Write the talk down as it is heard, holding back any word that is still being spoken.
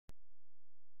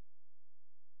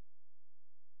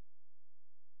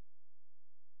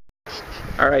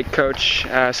All right, Coach.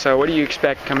 So what do you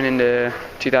expect coming into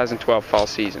 2012 fall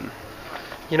season?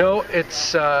 You know,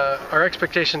 it's our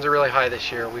expectations are really high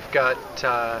this year. We've got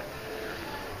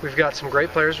some great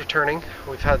players returning.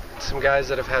 We've had some guys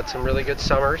that have had some really good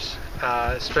summers,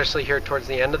 especially here towards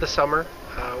the end of the summer,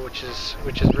 which is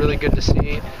really good to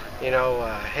see. You know,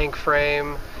 Hank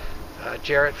Frame,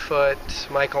 Jarrett Foote,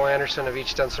 Michael Anderson have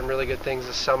each done some really good things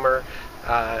this summer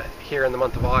here in the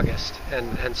month of August,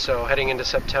 and so heading into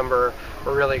September,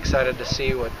 we're really excited to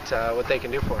see what they can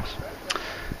do for us.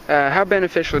 How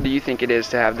beneficial do you think it is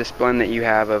to have this blend that you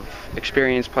have of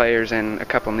experienced players and a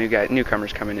couple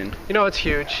newcomers coming in? You know, it's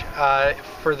huge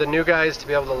for the new guys to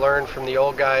be able to learn from the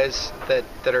old guys that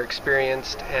are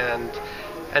experienced and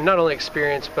not only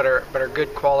experienced but are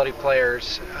good quality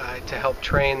players to help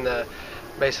train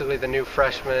basically the new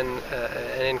freshmen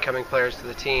and incoming players to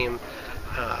the team.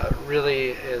 Really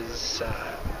is.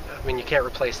 I mean, you can't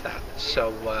replace that.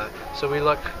 So we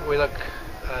look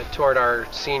toward our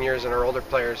seniors and our older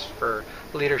players for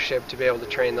leadership to be able to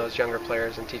train those younger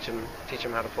players and teach them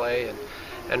how to play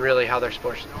and really how they're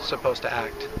supposed to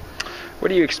act. What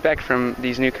do you expect from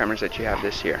these newcomers that you have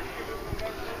this year?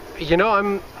 You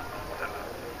know,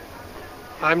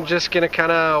 I'm just going to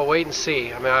kind of wait and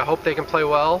see. I mean, I hope they can play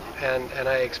well, and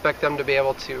I expect them to be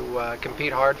able to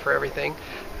compete hard for everything.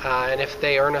 And if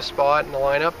they earn a spot in the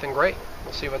lineup, then great.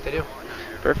 We'll see what they do.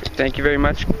 Perfect. Thank you very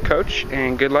much, Coach,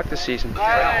 and good luck this season.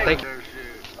 Thank you.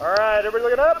 All right, everybody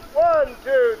looking up. 1,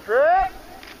 2, 3.